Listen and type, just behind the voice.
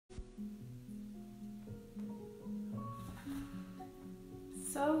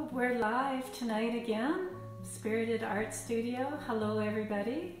So we're live tonight again, Spirited Art Studio. Hello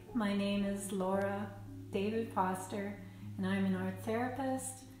everybody, my name is Laura David Foster and I'm an art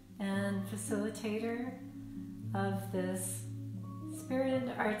therapist and facilitator of this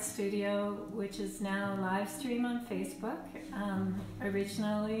Spirited Art Studio, which is now live stream on Facebook.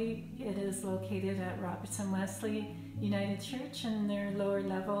 Originally it is located at Robertson Wesley United Church. In their lower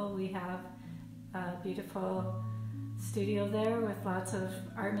level we have a beautiful studio there with lots of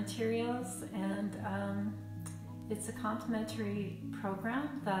art materials, and it's a complimentary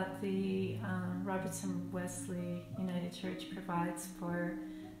program that the Robertson Wesley United Church provides for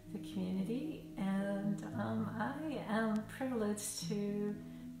the community, and I am privileged to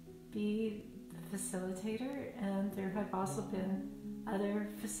be the facilitator, and there have also been other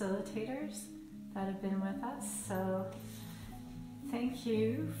facilitators that have been with us, so thank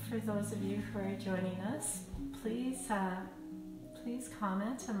you for those of you who are joining us. Please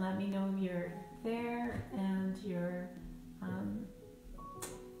comment and let me know you're there and you're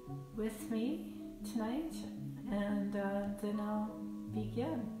with me tonight, and then I'll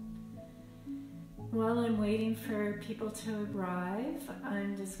begin. While I'm waiting for people to arrive,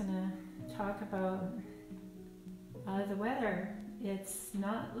 I'm just going to talk about the weather. It's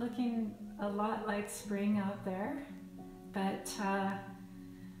not looking a lot like spring out there, but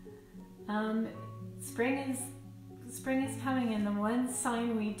spring is coming, and the one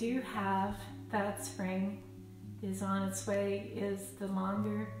sign we do have that spring is on its way is the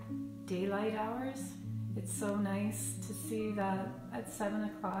longer daylight hours. It's so nice to see that at 7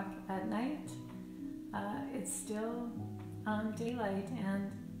 o'clock at night it's still daylight,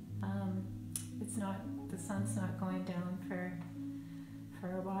 and the sun's not going down for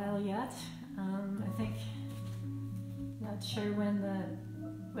a while yet. I think, not sure when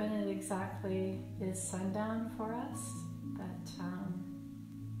it exactly is sundown for us, but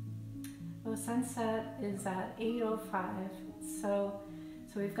sunset is at 8:05, so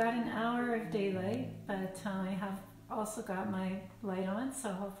we've got an hour of daylight, but I have also got my light on,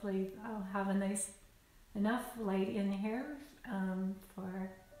 so hopefully I'll have enough light in here for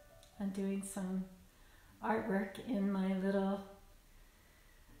doing some artwork in my little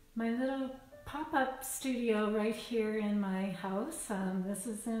pop-up studio right here in my house. This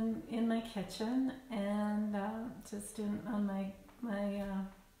is in my kitchen, and just on my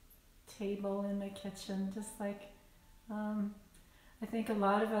table in my kitchen, just like I think a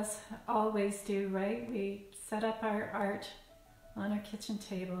lot of us always do, right? We set up our art on our kitchen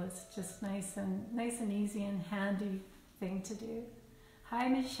table. It's just nice and easy and handy thing to do. Hi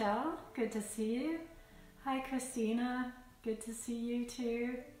Michelle, good to see you. Hi Christina, good to see you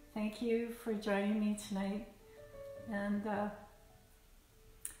too. Thank you for joining me tonight, and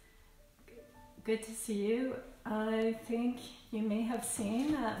good to see you. I think you may have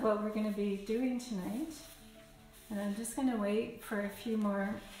seen what we're going to be doing tonight, and I'm just going to wait for a few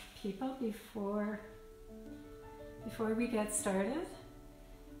more people before we get started.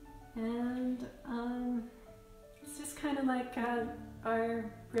 And it's just kind of like our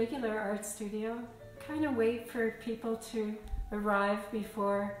regular art studio. Kind of wait for people to arrive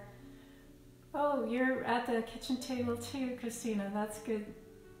before. Oh, you're at the kitchen table too, Christina. That's good.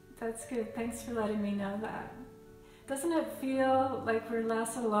 That's good. Thanks for letting me know that. Doesn't it feel like we're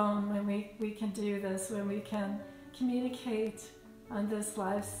less alone when we can do this, when we can communicate on this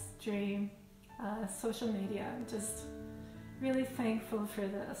live stream, social media? I'm just really thankful for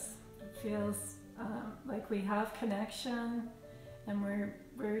this. It feels like we have connection, and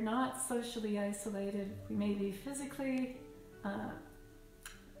we're not socially isolated. We may be physically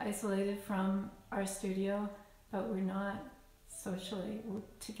isolated from our studio, but we're not socially. We're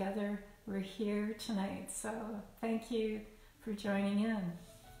together. We're here tonight. So thank you for joining in.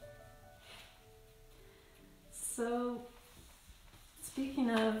 So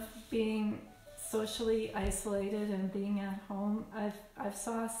speaking of being socially isolated and being at home, I've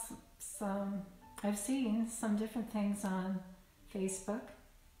seen some different things on Facebook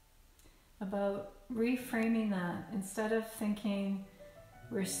about reframing that. Instead of thinking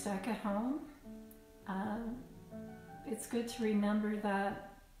we're stuck at home, it's good to remember that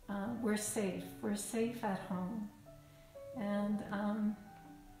we're safe. We're safe at home, and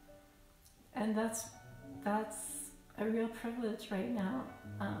that's a real privilege right now.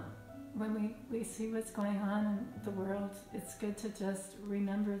 When we see what's going on in the world, it's good to just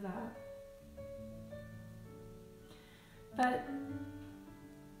remember that. But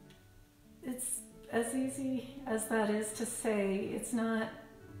it's as easy as that is to say, it's not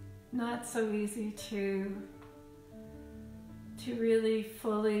so easy to really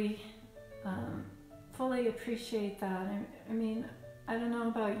fully appreciate that. I mean, I don't know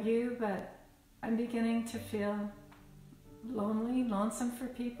about you, but I'm beginning to feel lonely, lonesome for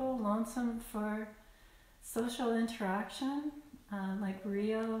people, lonesome for social interaction, like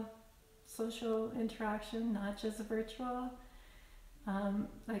real social interaction, not just virtual,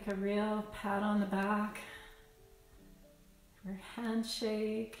 like a real pat on the back or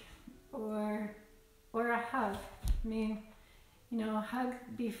handshake or a hug. I mean, you know, a hug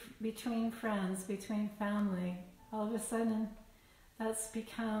between friends, between family. All of a sudden, that's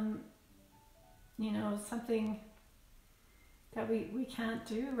become, you know, something that we can't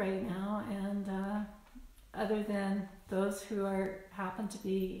do right now, and other than those who happen to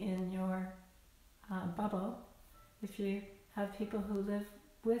be in your bubble. If you have people who live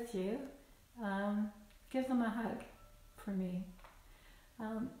with you, give them a hug for me.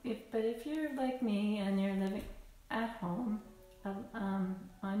 But if you're like me and you're living at home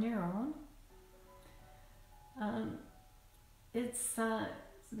on your own, it's not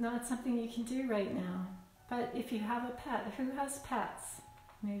something you can do right now. But if you have a pet, who has pets?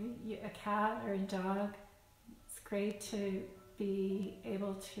 Maybe a cat or a dog. It's great to be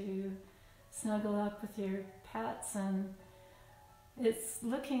able to snuggle up with your pets, and it's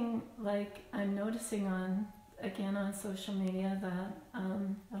looking like I'm noticing on social media that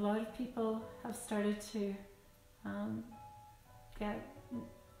a lot of people have started to get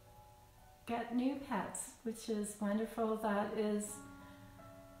new pets, which is wonderful.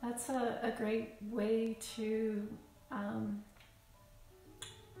 That's a great way to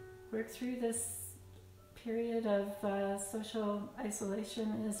work through this period of social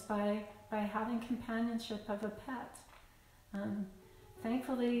isolation, is by having companionship of a pet.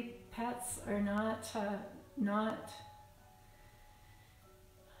 Thankfully, pets are not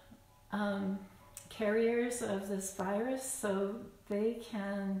carriers of this virus, so they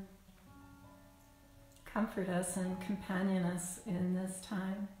can comfort us and companion us in this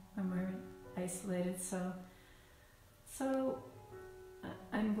time when we're isolated. So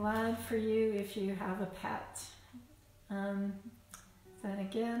I'm glad for you if you have a pet. Then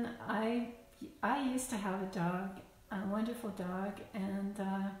again, I used to have a dog, a wonderful dog, and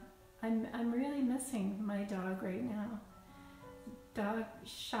I'm really missing my dog right now. Dog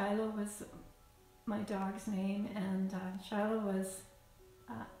Shiloh was my dog's name, and Shiloh was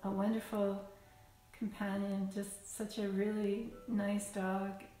a wonderful companion, just such a really nice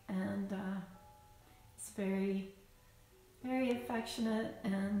dog, and it's very, very affectionate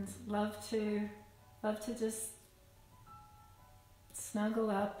and love to just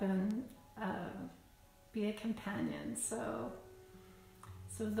snuggle up and be a companion. So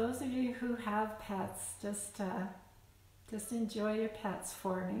those of you who have pets, just enjoy your pets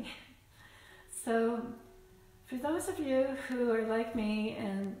for me. So for those of you who are like me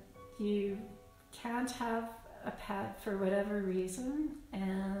and you can't have a pet for whatever reason,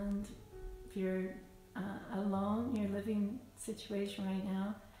 and if you're alone, your living situation right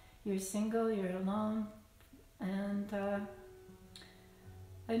now, you're single, you're alone, and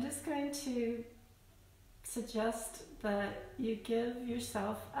I'm just going to suggest that you give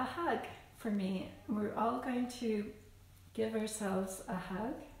yourself a hug for me. We're all going to give ourselves a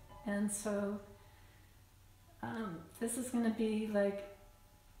hug, and so this is going to be like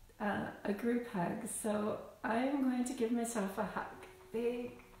a group hug. So I am going to give myself a hug,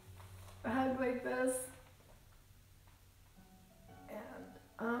 big hug like this,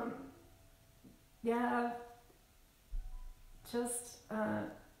 and yeah, just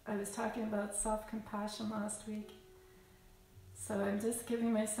I was talking about self-compassion last week, so I'm just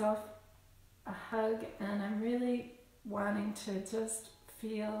giving myself a hug, and I'm really wanting to just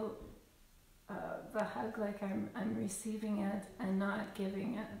feel the hug like I'm receiving it and not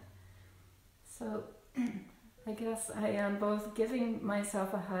giving it. So I guess I am both giving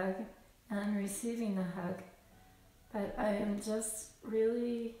myself a hug and receiving the hug, but I am just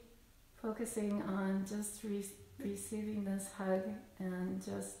really focusing on just receiving this hug and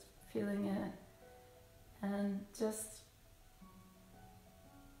just feeling it, and just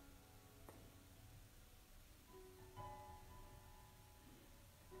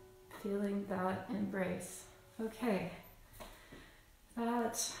feeling that embrace. Okay,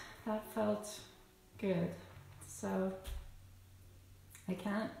 that felt good. So I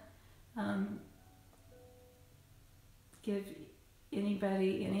can't give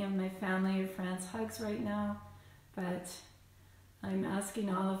anybody, any of my family or friends, hugs right now, but I'm asking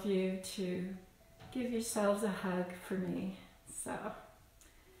all of you to give yourselves a hug for me. So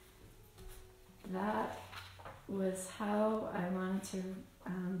that was how I wanted to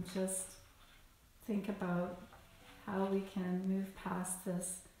just think about how we can move past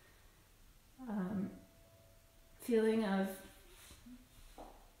this feeling of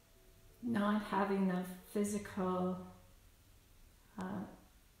not having the physical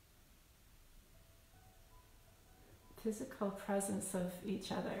presence of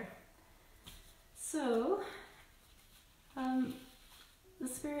each other. So, the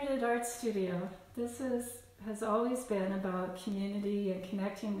Spirited Art Studio, this has always been about community and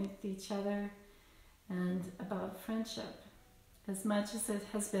connecting with each other and about friendship, as much as it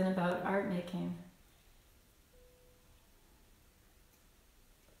has been about art making.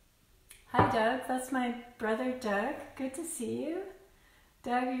 Hi Doug, that's my brother Doug. Good to see you.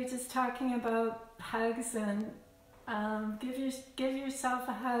 Doug, you're just talking about hugs and give yourself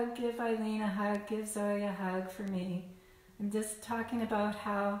a hug, give Eileen a hug, give Zoe a hug for me. I'm just talking about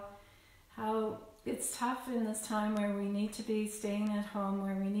how it's tough in this time where we need to be staying at home,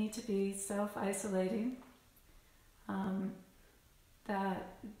 where we need to be self-isolating.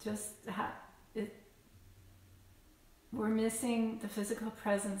 We're missing the physical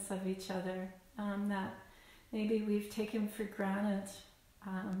presence of each other that maybe we've taken for granted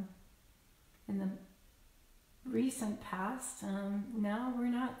in the recent past. Now we're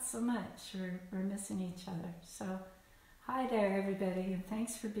not so much. We're missing each other. So hi there, everybody, and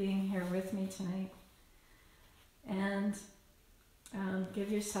thanks for being here with me tonight. And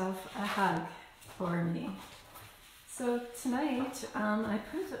give yourself a hug for me. So tonight, I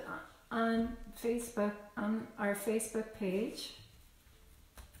put on Facebook, on our Facebook page,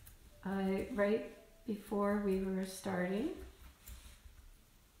 right before we were starting,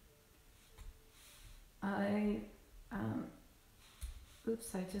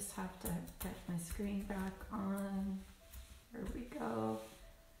 oops, I just have to get my screen back on. Here we go.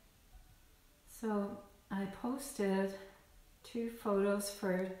 So I posted 2 photos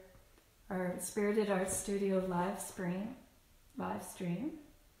for our Spirited Art Studio live stream.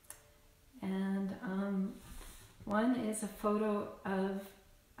 And one is a photo of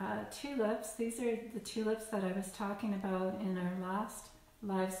tulips. These are the tulips that I was talking about in our last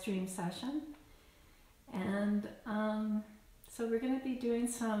live stream session. And so we're going to be doing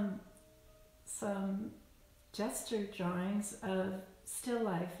some gesture drawings of still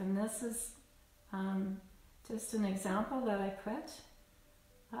life, and this is just an example that I put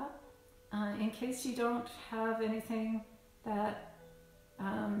up in case you don't have anything that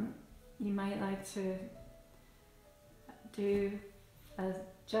you might like to do a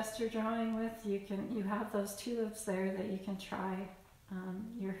gesture drawing with. You have those tulips there that you can try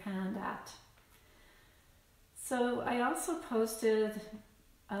your hand at. So I also posted,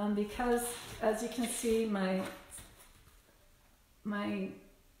 because as you can see, my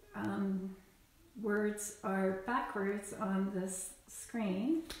words are backwards on this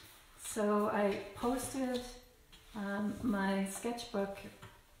screen. So I posted my sketchbook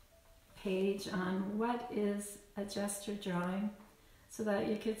page on what is a gesture drawing, so that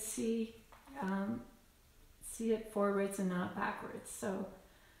you could see it forwards and not backwards. So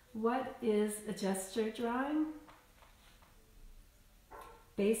what is a gesture drawing?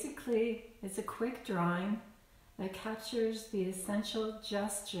 Basically, it's a quick drawing that captures the essential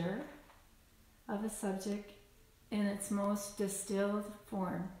gesture of a subject in its most distilled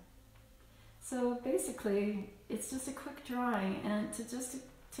form. So basically, it's just a quick drawing, and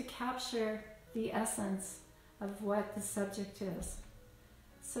to capture the essence of what the subject is.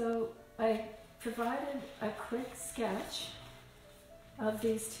 So I provided a quick sketch of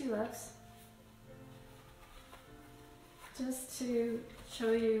these tulips just to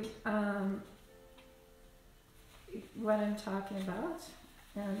show you what I'm talking about.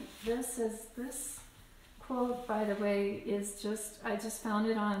 And this quote, by the way, is I just found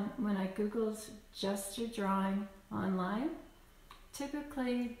it on when I googled gesture drawing online.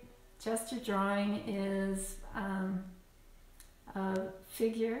 Typically, gesture drawing is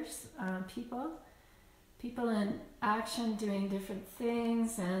figures, people in action doing different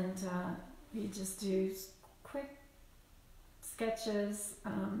things, and you just do quick sketches,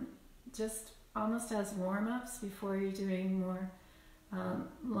 just almost as warm-ups before you're doing more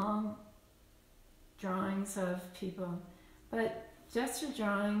long drawings of people. But gesture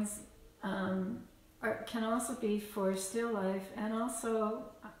drawings can also be for still life and also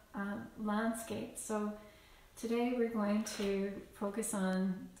landscape. So today we're going to focus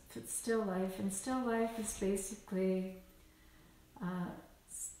on still life, and still life is basically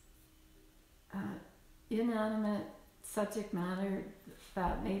inanimate subject matter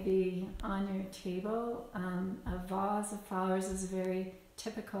that may be on your table. A vase of flowers is a very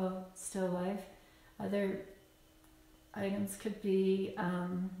typical still life. Other items could be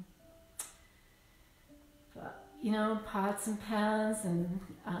you know, pots and pans and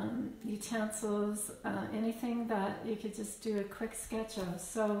utensils, anything that you could just do a quick sketch of.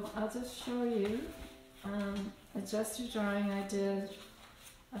 So I'll just show you a gesture drawing I did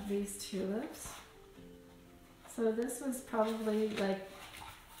of these tulips. So this was probably like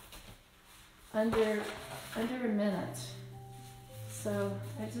under a minute. So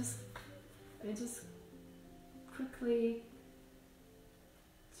I just quickly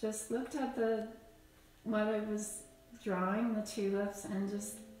just looked at what I was drawing, the tulips, and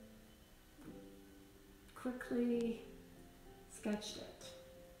just quickly sketched it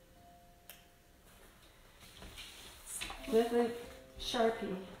with a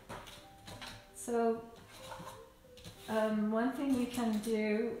Sharpie. So one thing you can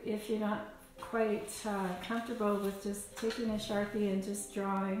do if you're not quite comfortable with just taking a Sharpie and just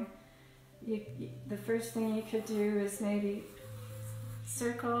drawing, the first thing you could do is maybe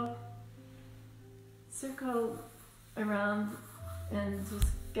circle around and just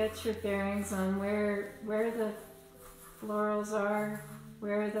get your bearings on where the florals are,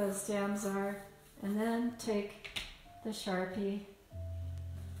 where the stems are, and then take the Sharpie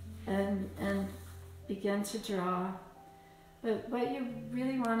and begin to draw. But what you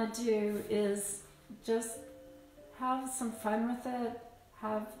really want to do is just have some fun with it,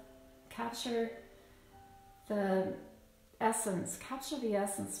 capture the essence. Capture the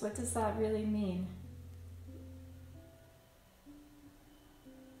essence. What does that really mean?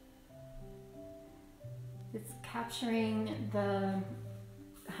 It's capturing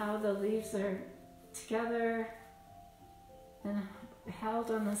how the leaves are together and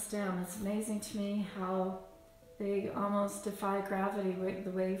held on the stem. It's amazing to me how they almost defy gravity,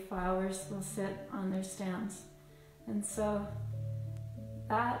 the way flowers will sit on their stems. And so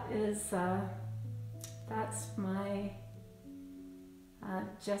that's my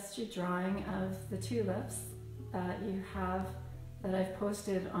gesture drawing of the tulips that I've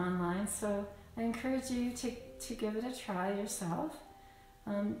posted online. So I encourage you to give it a try yourself.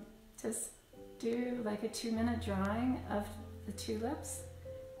 Just do like a 2-minute drawing of the tulips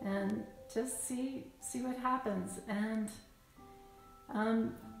and just see what happens. And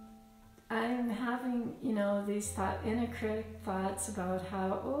I'm having, you know, these inner critic thoughts about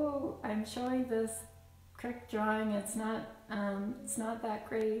how, oh, I'm showing this quick drawing, it's not that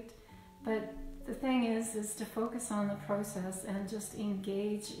great. But the thing is to focus on the process and just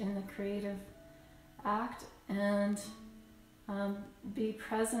engage in the creative act and be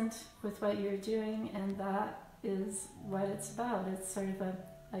present with what you're doing, and that is what it's about. It's sort of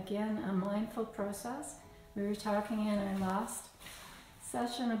again a mindful process. We were talking in our last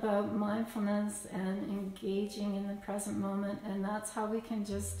session about mindfulness and engaging in the present moment, and that's how we can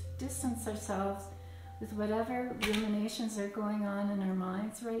just distance ourselves with whatever ruminations are going on in our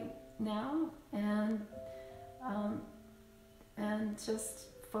minds right now, and just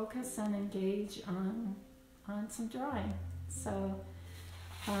focus and engage on some drawing. So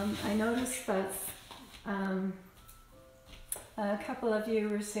I noticed that a couple of you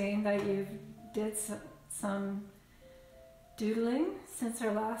were saying that you did some doodling since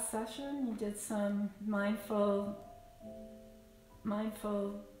our last session. You did some mindful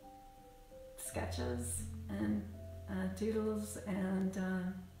sketches and doodles and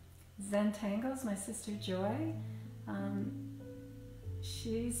Zentangles. My sister Joy,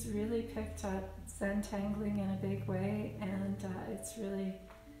 she's really picked up Zentangling in a big way, and it's really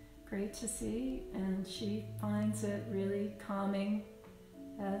great to see, and she finds it really calming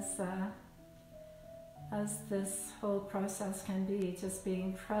as this whole process can be, just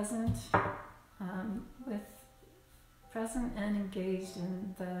being present present and engaged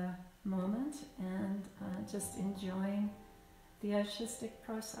in the moment, and just enjoying the artistic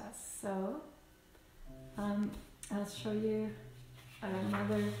process. So I'll show you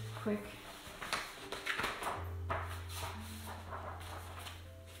another quick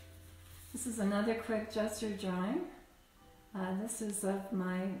This is another quick gesture drawing. This is of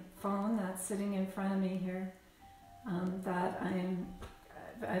my phone that's sitting in front of me here.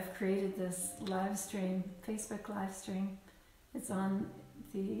 I've created this live stream, Facebook live stream. It's on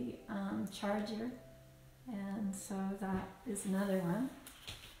the charger, and so that is another one.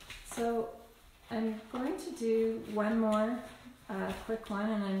 So I'm going to do one more quick one,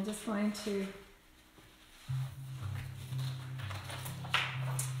 and I'm just going to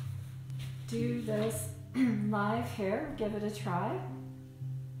do this live here, give it a try.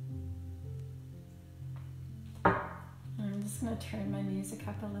 I'm just going to turn my music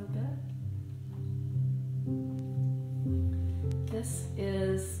up a little bit. This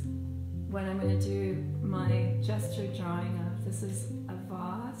is what I'm going to do my gesture drawing of. This is a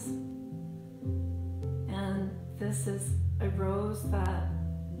vase, and this is a rose that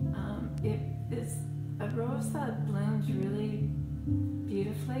it is a rose that bloomed really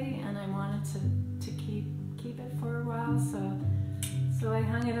beautifully, and I wanted to keep it for a while, so I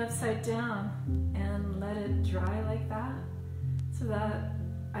hung it upside down and let it dry like that, so that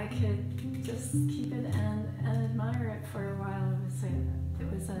I could just keep it and admire it for a while.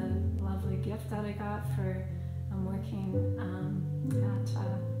 It was a lovely gift that I got for working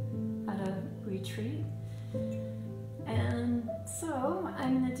at a retreat. And so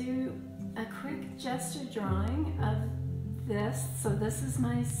I'm going to do a quick gesture drawing of this. So this is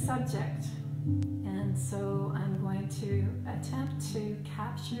my subject, and so I'm going to attempt to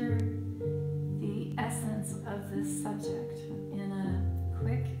capture the essence of this subject in a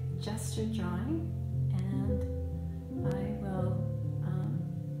quick gesture drawing, and I will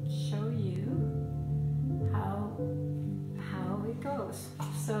show you how it goes.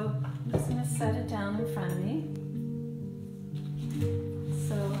 So I'm just going to set it down in front of me.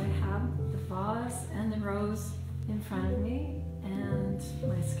 So I have the vase and the rose in front of me and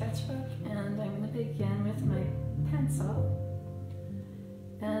my sketchbook, and I'm going to begin with my pencil,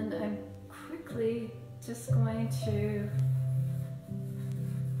 and I'm quickly just going to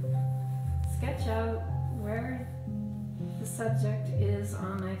sketch out where the subject is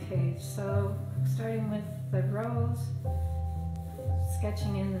on my page. So starting with the rose,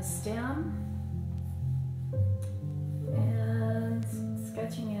 sketching in the stem, and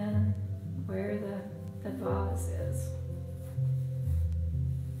sketching in where the vase is.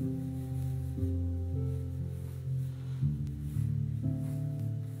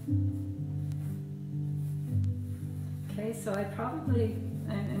 Okay, so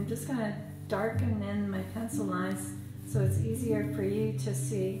I'm just going to darken in my pencil lines so it's easier for you to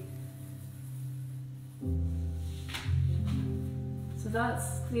see. So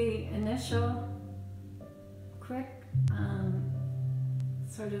that's the initial quick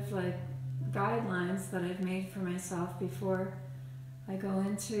sort of like guidelines that I've made for myself before I go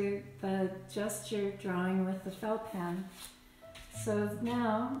into the gesture drawing with the felt pen. So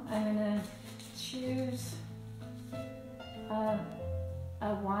now I'm going to choose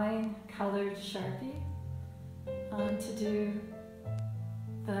a wine colored Sharpie to do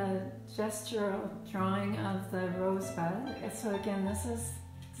the gestural drawing of the rosebud. So again, this is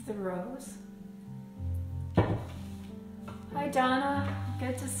the rose. Hi Donna,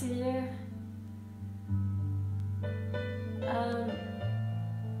 good to see you.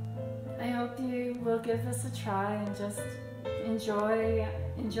 I hope you will give this a try and just enjoy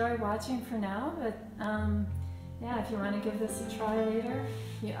watching for now, but yeah, if you want to give this a try later,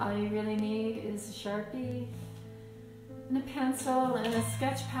 all you really need is a Sharpie and a pencil and a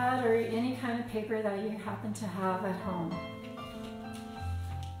sketch pad or any kind of paper that you happen to have at home.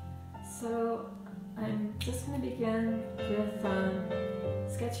 So I'm just going to begin with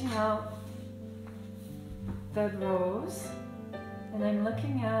sketching out the rose, and I'm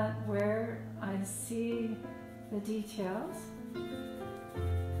looking at where I see the details,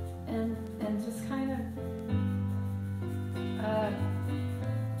 and just kind of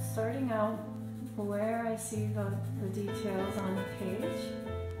starting out where I see the details on the page.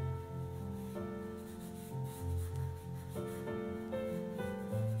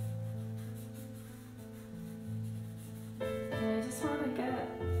 And I just want to get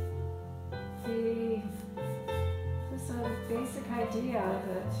just a basic idea of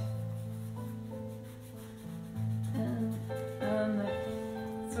it. And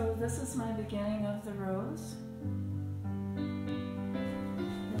so this is my beginning of the rose.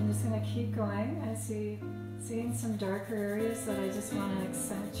 I'm just going to keep going. I seeing some darker areas that I just want to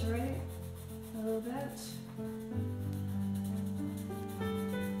accentuate a little bit.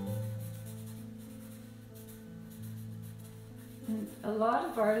 And a lot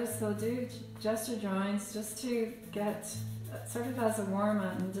of artists, they'll do gesture drawings just to get, sort of as a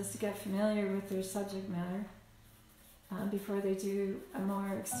warm-up and just to get familiar with their subject matter before they do a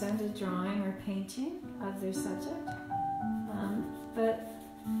more extended drawing or painting of their subject. But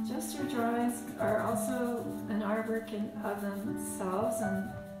gesture drawings are also an artwork of themselves,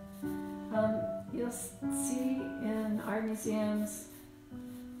 and you'll see in art museums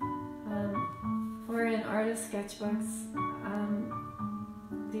or in artist sketchbooks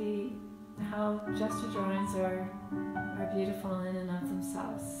how gesture drawings are beautiful in and of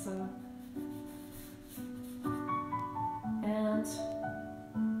themselves. So, and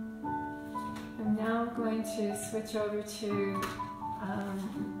I'm now going to switch over to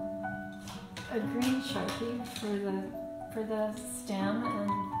a green Sharpie for the stem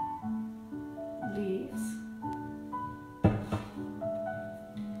and leaves.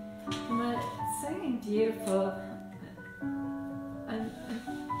 And the saying beautiful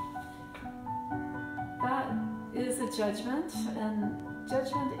judgment, and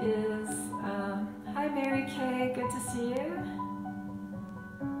judgment is, hi Mary Kay, good to see you.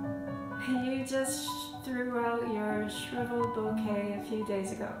 You just threw out your shriveled bouquet a few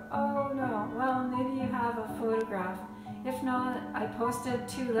days ago. Oh no, well maybe you have a photograph. If not, I posted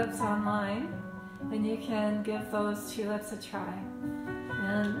tulips online and you can give those tulips a try.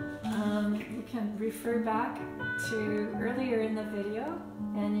 And you can refer back to earlier in the video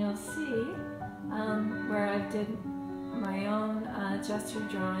and you'll see where I did my own gesture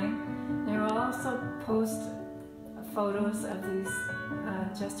drawing. There will also post photos of these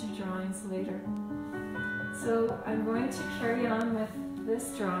gesture drawings later. So I'm going to carry on with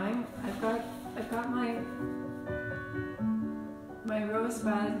this drawing. I've got my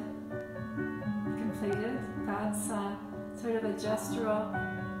rosebud completed. That's sort of a gestural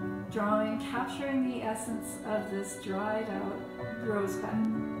drawing capturing the essence of this dried out rosebud.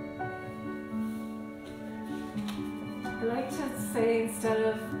 I like to say, instead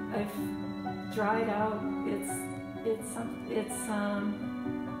of I've dried out,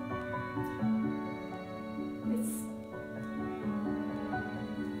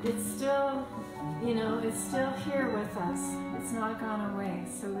 it's still, you know, it's still here with us. It's not gone away.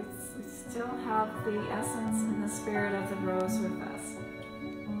 So we still have the essence and the spirit of the rose with us.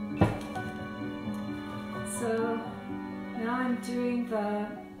 So now I'm doing the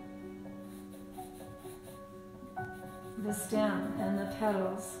stem and the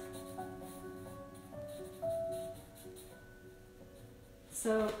petals.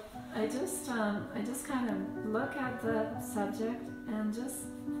 So I just kind of look at the subject and just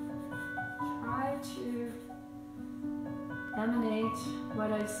try to emanate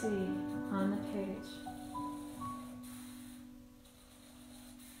what I see on the page.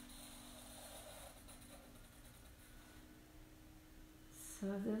 So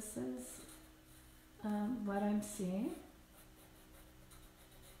this is what I'm seeing.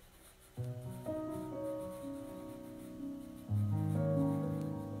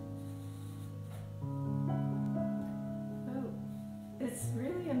 It's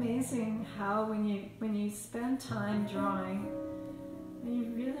really amazing how when you spend time drawing,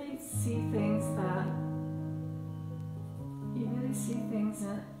 you really see things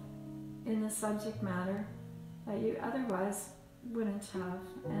in the subject matter that you otherwise wouldn't have,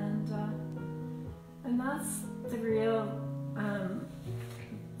 and that's the real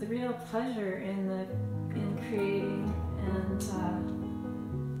pleasure in creating and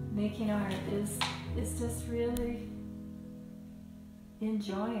making art is just really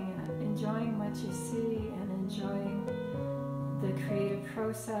enjoying it, enjoying what you see, and enjoying the creative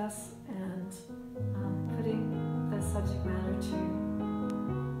process, and putting the subject matter to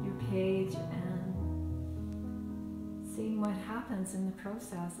your page and seeing what happens in the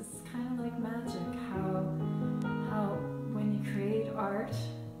process. It's kind of like magic, how when you create art,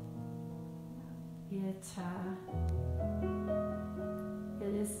 it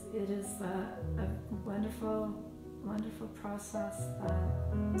is a wonderful process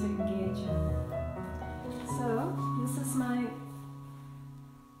to engage in. So this is my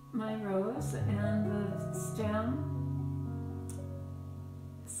rose and the stem.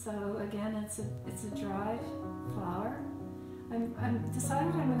 So again, it's a dried flower. I'm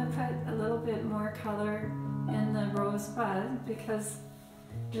decided I'm going to put a little bit more color in the rosebud because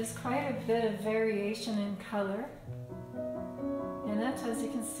there's quite a bit of variation in color in it. As you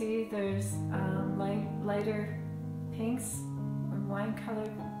can see, there's lighter pinks or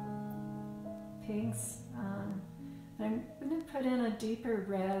wine-colored pinks. I'm going to put in a deeper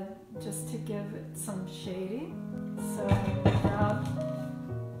red just to give it some shading. So I grab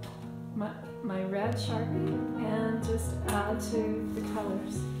my red Sharpie and just add to the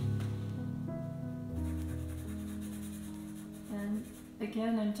colors. And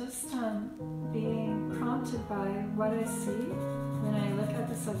again, I'm just being prompted by what I see when I look at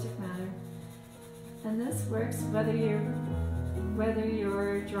the subject matter. And this works whether you're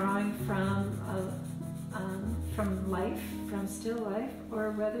drawing from life, from still life,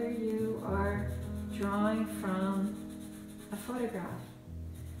 or whether you are drawing from a photograph.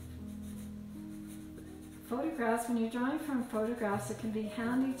 Photographs, when you're drawing from photographs, it can be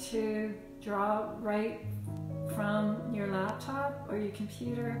handy to draw right from your laptop or your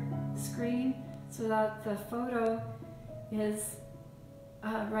computer screen so that the photo is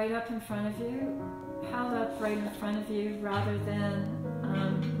right up in front of you, held up right in front of you rather than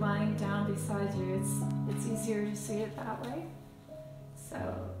lying down beside you. It's easier to see it that way.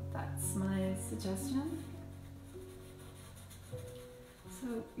 So that's my suggestion. So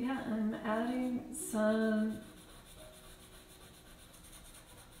yeah, I'm adding some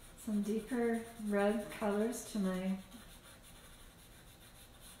some deeper red colors to my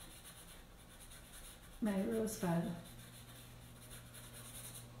rosebud.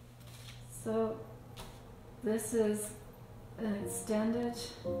 So this is an extended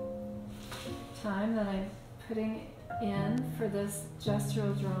time that I'm putting in for this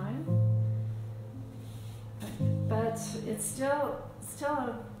gestural drawing, but it's still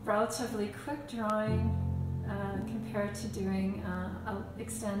a relatively quick drawing compared to doing an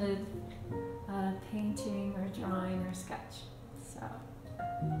extended painting or drawing or sketch. So,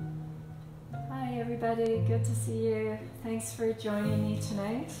 hi everybody, good to see you. Thanks for joining me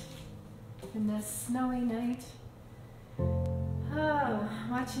tonight in this snowy night. Oh,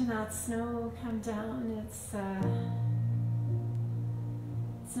 watching that snow come down, it's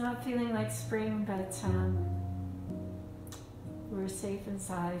not feeling like spring, but we're safe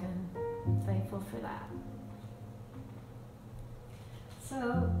inside and thankful for that.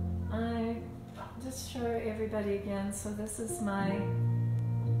 So I just show everybody again. So this is my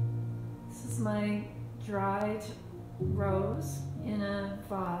dried rose in a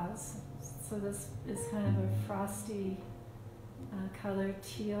vase. So this is kind of a frosty colored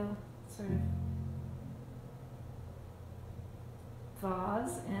teal sort of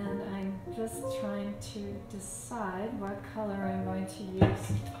vase, and I'm just trying to decide what color I'm going to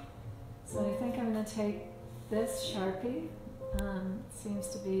use. So I think I'm going to take this Sharpie. Seems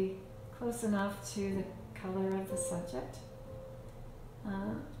to be close enough to the color of the subject.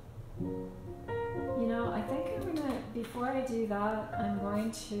 You know, I think I'm going to, before I do that, I'm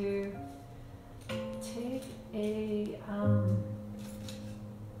going to take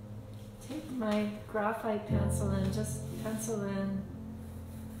my graphite pencil and just pencil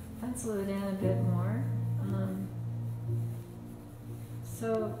it in a bit more.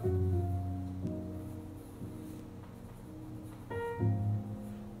 So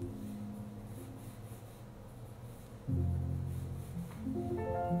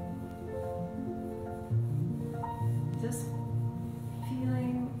just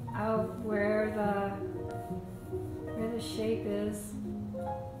feeling out where the shape is.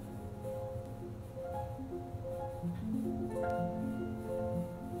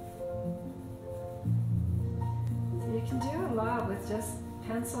 So you can do a lot with just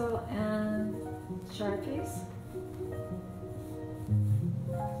pencil and Sharpies.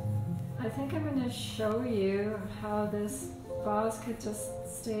 I think I'm going to show you how this vase could just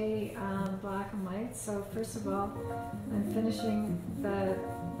stay black and white. So first of all, I'm finishing the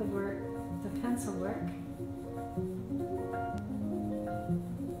work, the pencil work.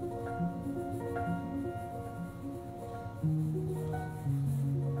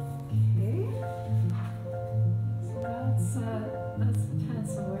 Okay, so that's the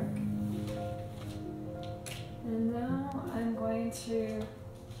pencil work, and now I'm going to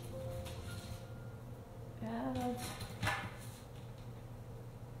add.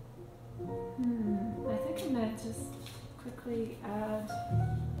 I think I'm going to just quickly add a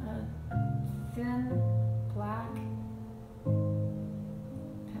thin black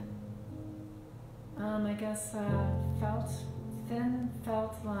pen. I guess thin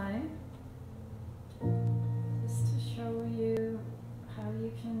felt line, just to show you how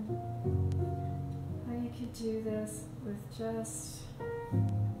you could do this with just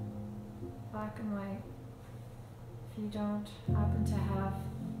black and white if you don't happen to have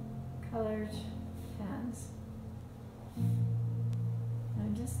colored pens.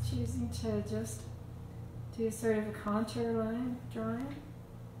 I'm just choosing to just do sort of a contour line drawing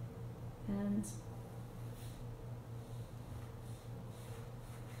and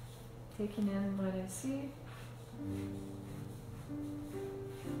taking in what I see,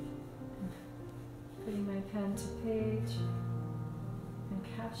 putting my pen to page and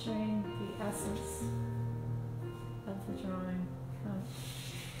capturing the essence of the drawing.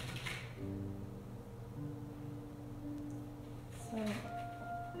 So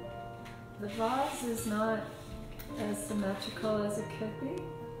the vase is not as symmetrical as it could be.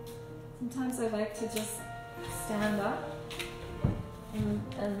 Sometimes I like to just stand up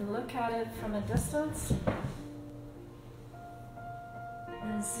and look at it from a distance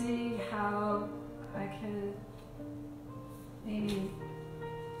and see how I could maybe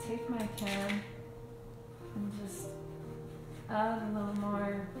take my pen and just add a little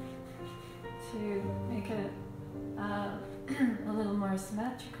more to make it a little more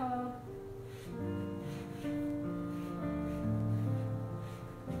symmetrical.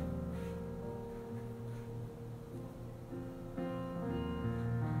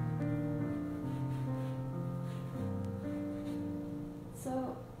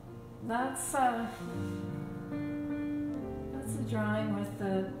 So that's a drawing with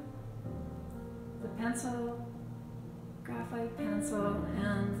the pencil, graphite pencil,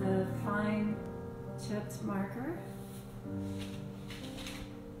 and the fine tipped marker.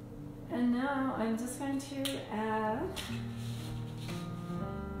 And now I'm just going to add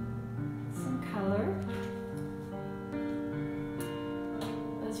some color.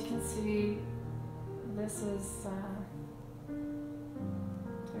 As you can see, this is sort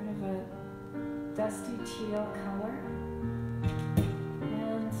of a dusty teal color.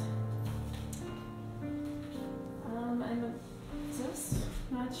 And I'm just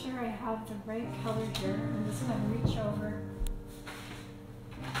not sure I have the right color here. I'm just going to reach over.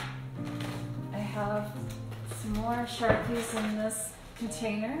 I have some more Sharpies in this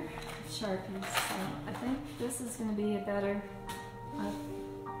container of Sharpies, so I think this is going to be a better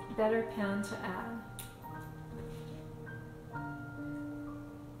pen to add.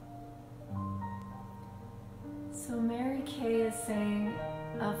 So Mary Kay is saying,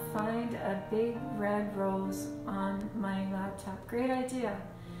 I'll find a big red rose on my laptop. Great idea.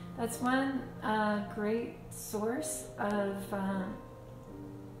 That's one great source of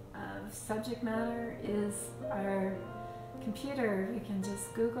subject matter is our computer. You can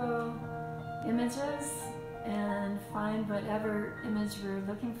just Google images and find whatever image we're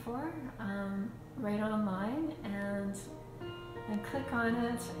looking for right online, and click on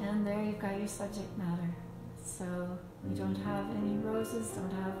it, and there you've got your subject matter. So you don't have any roses,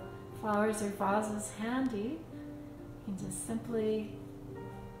 don't have flowers or vases handy, you can just simply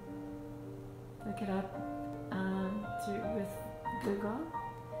look it up with Google.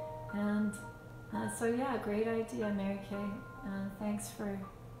 And so yeah, great idea, Mary Kay. Thanks for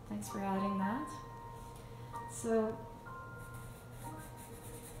adding that. So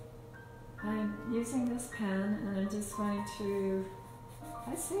I'm using this pen, and I'm just going to,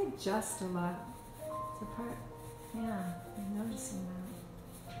 I say just a lot. It's a part, yeah, I'm noticing that.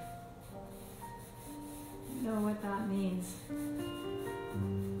 You know what that means.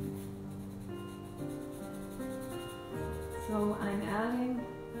 So I'm adding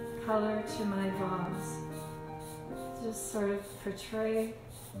color to my vase. Just sort of portray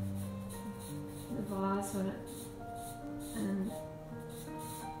the vase and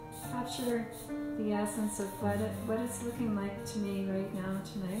capture the essence of what it's looking like to me right now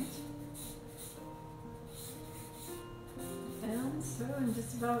tonight. And so I'm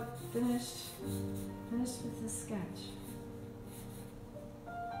just about finished with this sketch.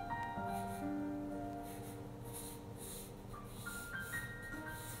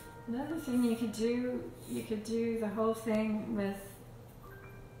 Another thing you could do the whole thing with,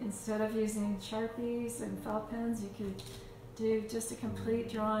 instead of using Sharpies and felt pens, you could do just a complete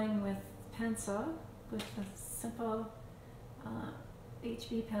drawing with pencil, with a simple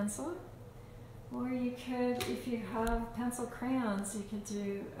HB pencil. Or you could, if you have pencil crayons, you could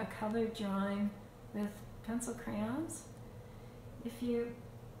do a colored drawing with pencil crayons. If you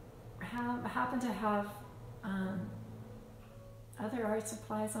happen to have other art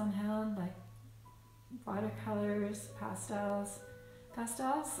supplies on hand, like watercolors, pastels.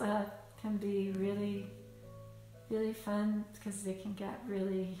 Pastels can be really, really fun because they can get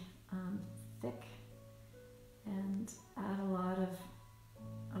really thick and add a lot of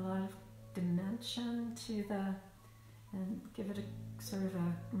dimension to and give it a sort of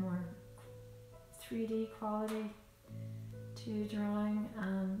a more 3D quality to drawing,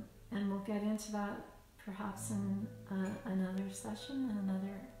 and we'll get into that perhaps in another session,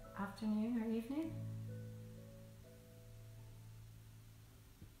 another afternoon or evening.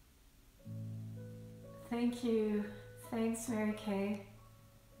 Thank you. Thanks, Mary Kay.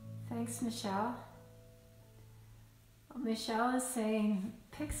 Thanks, Michelle. Michelle is saying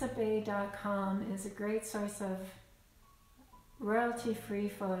Pixabay.com is a great source of royalty-free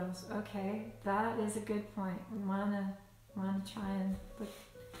photos. Okay, that is a good point. We want to try and look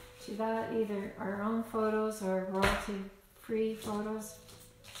to that, either our own photos or royalty-free photos.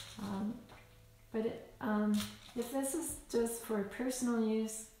 But if this is just for personal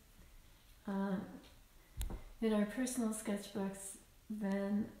use in our personal sketchbooks,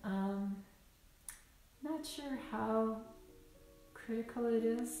 then not sure how critical it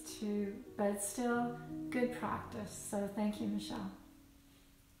is to, but it's still good practice. So thank you, Michelle.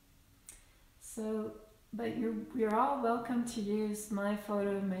 So, but you're all welcome to use my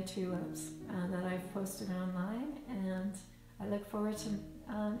photo of my tulips that I've posted online, and I look forward to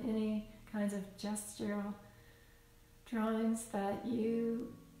any kinds of gestural drawings that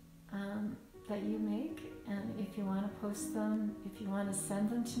you make. And if you want to post them, if you want to send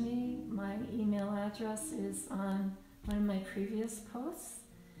them to me, my email address is on one of my previous posts.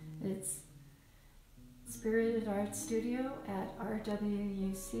 It's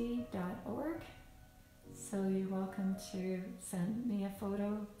spiritartstudio@rwuc.org. So you're welcome to send me a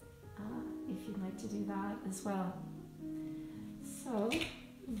photo if you'd like to do that as well. So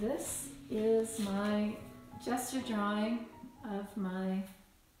this is my gesture drawing of my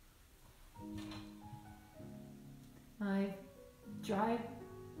dried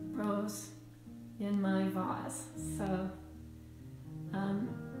rose in my vase. So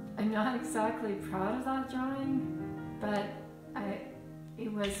I'm not exactly proud of that drawing, but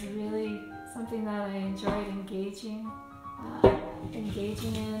it was really something that I enjoyed engaging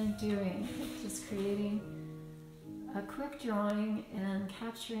in doing, just creating a quick drawing and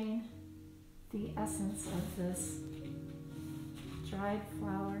capturing the essence of this dried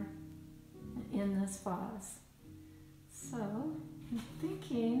flower in this vase. So I'm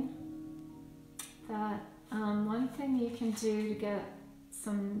thinking that one thing you can do to get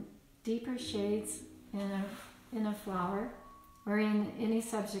some deeper shades in a flower or in any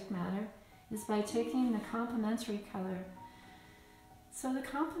subject matter is by taking the complementary color. So the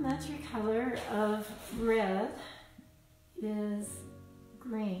complementary color of red is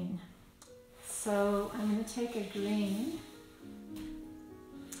green. So I'm going to take a green.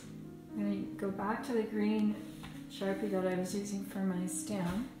 I'm going to go back to the green Sharpie that I was using for my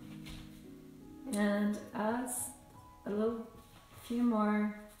stem and add a few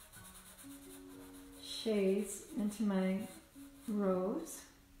more shades into my rose,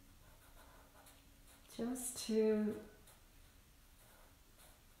 just to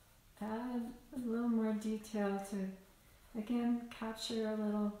add a little more detail to, again, capture a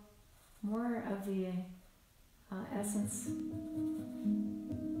little more of the essence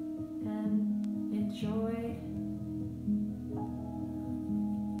and enjoy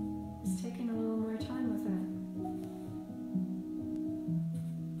just taking a little more time with it.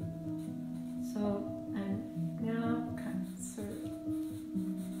 So I'm now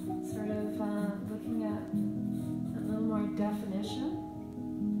sort of looking at a little more definition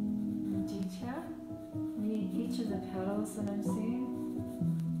and detail in each of the petals that I'm seeing.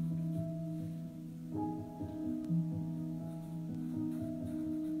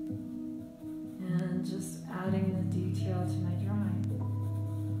 And just adding the detail to my drawing.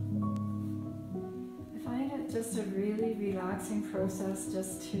 I find it just a really relaxing process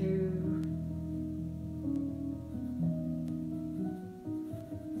just to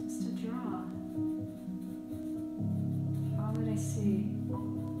draw. Draw what I see.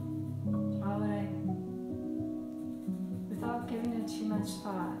 Draw what without giving it too much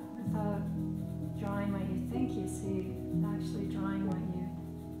thought, without drawing what you think you see, actually drawing what you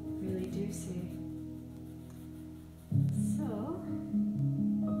really do see. So I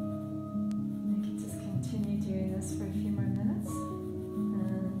can just continue doing this for a few more minutes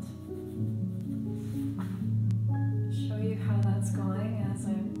and show you how that's going as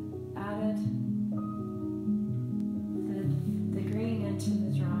I've added the green into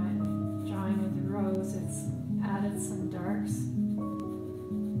the drawing of the rose. It's added some darks.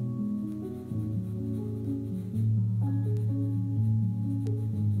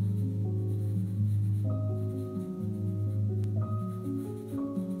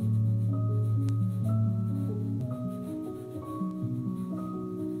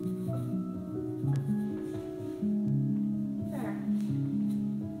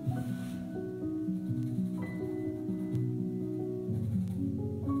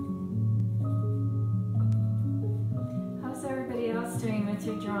 Doing with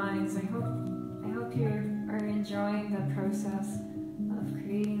your drawings. I hope you are enjoying the process of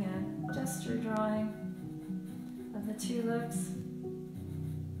creating a gesture drawing of the tulips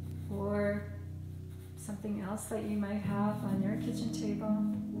or something else that you might have on your kitchen table.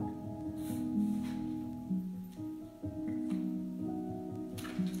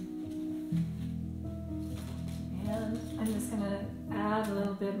 And I'm just going to add a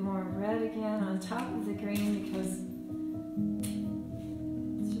little bit more red again on top of the green because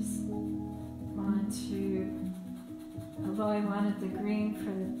although I wanted the green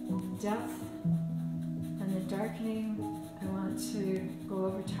for the depth and the darkening, I want to go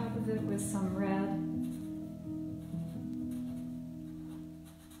over top of it with some red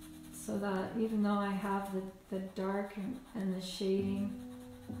so that even though I have the dark and the shading,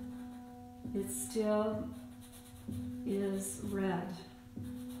 it still is red.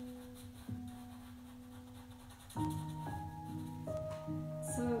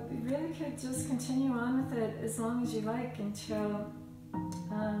 So you really could just continue on with it as long as you like until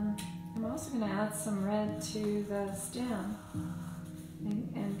I'm also going to add some red to the stem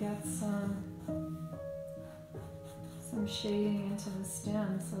and get some shading into the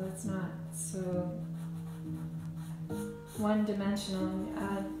stem so it's not so one-dimensional.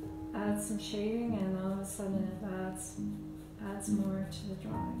 Add some shading, and all of a sudden it adds more to the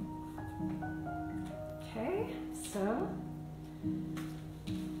drawing. Okay, so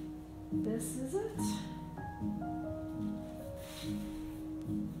this is it.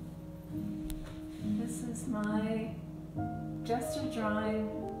 This is my gesture drawing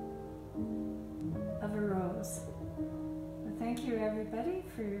of a rose. Well, thank you everybody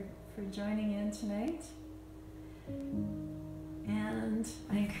for joining in tonight. And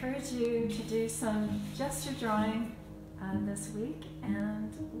I encourage you to do some gesture drawing this week,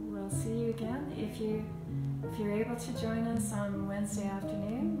 and we'll see you again. If you're able to join us on Wednesday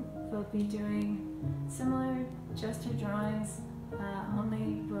afternoon, we'll be doing similar gesture drawings,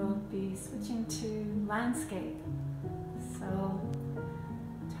 only we'll be switching to landscape. So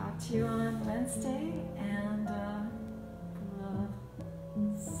talk to you on Wednesday, and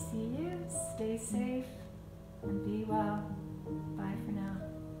we'll see you. Stay safe and be well. Bye for now.